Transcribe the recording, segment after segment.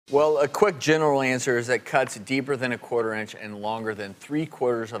Well, a quick general answer is that cuts deeper than 1/4 inch and longer than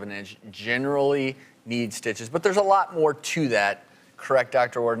 3/4 of an inch generally need stitches. But there's a lot more to that. Correct,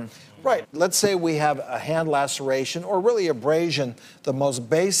 Dr. Warden? Right. Let's say we have a hand laceration or really abrasion, the most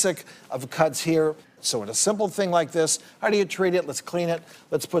basic of cuts here. So in a simple thing like this, how do you treat it? Let's clean it.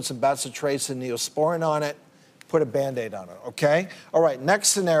 Let's put some bacitracin and neosporin on it. Put a Band-Aid on it, okay? All right, next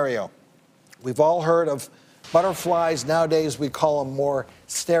scenario. We've all heard of butterflies. Nowadays, we call them more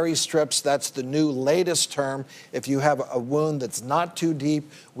steri-strips. That's the new latest term. If you have a wound that's not too deep,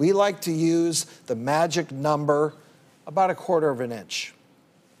 we like to use the magic number, about 1/4 of an inch,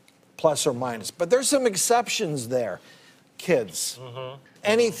 plus or minus. But there's some exceptions there. Kids,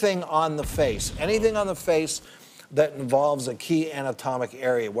 anything on the face that involves a key anatomic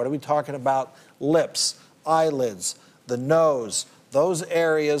area. What are we talking about? Lips, eyelids, the nose, those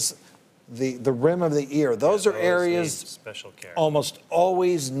areas, the rim of the ear. Those are areas special care. Almost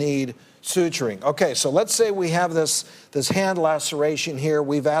always need suturing. Okay, so let's say we have this hand laceration here.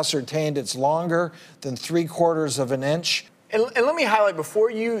 We've ascertained it's longer than 3/4 of an inch. And let me highlight,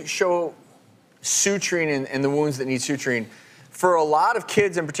 before you show suturing and the wounds that need suturing, for a lot of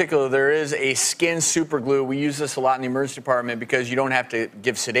kids in particular, there is a skin super glue. We use this a lot in the emergency department because you don't have to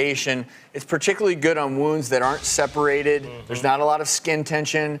give sedation. It's particularly good on wounds that aren't separated. There's not a lot of skin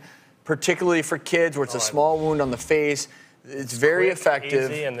tension, particularly for kids where it's a small wound on the face. It's very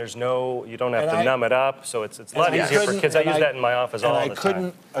effective. Easy, and there's no, you don't have to numb it up, so it's a lot easier for kids. I use that in my office all the time. And I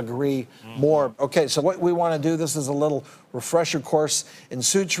couldn't agree more. Okay, so what we want to do, this is a little refresher course in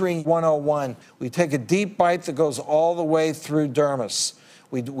Suturing 101. We take a deep bite that goes all the way through dermis.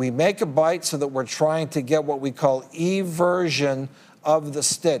 We make a bite so that we're trying to get what we call eversion of the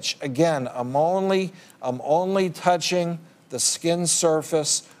stitch. Again, I'm only touching the skin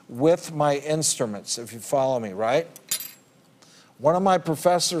surface with my instruments, if you follow me, right? One of my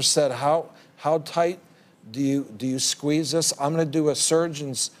professors said, how tight do you squeeze this? I'm going to do a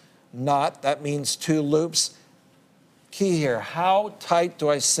surgeon's knot. That means 2 loops. Key here, how tight do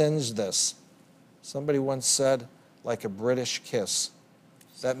I singe this? Somebody once said, like a British kiss.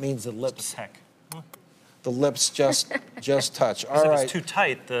 That means the lips. The lips just touch. All right. If it's too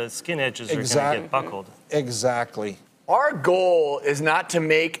tight, the skin edges are going to get buckled. Exactly. Our goal is not to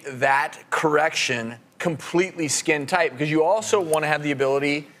make that correction completely skin tight, because you also want to have the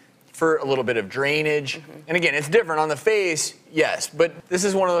ability for a little bit of drainage. And again, it's different on the face, yes, but this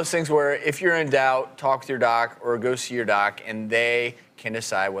is one of those things where if you're in doubt, talk with your doc or go see your doc and they can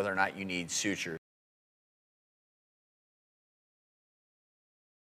decide whether or not you need sutures.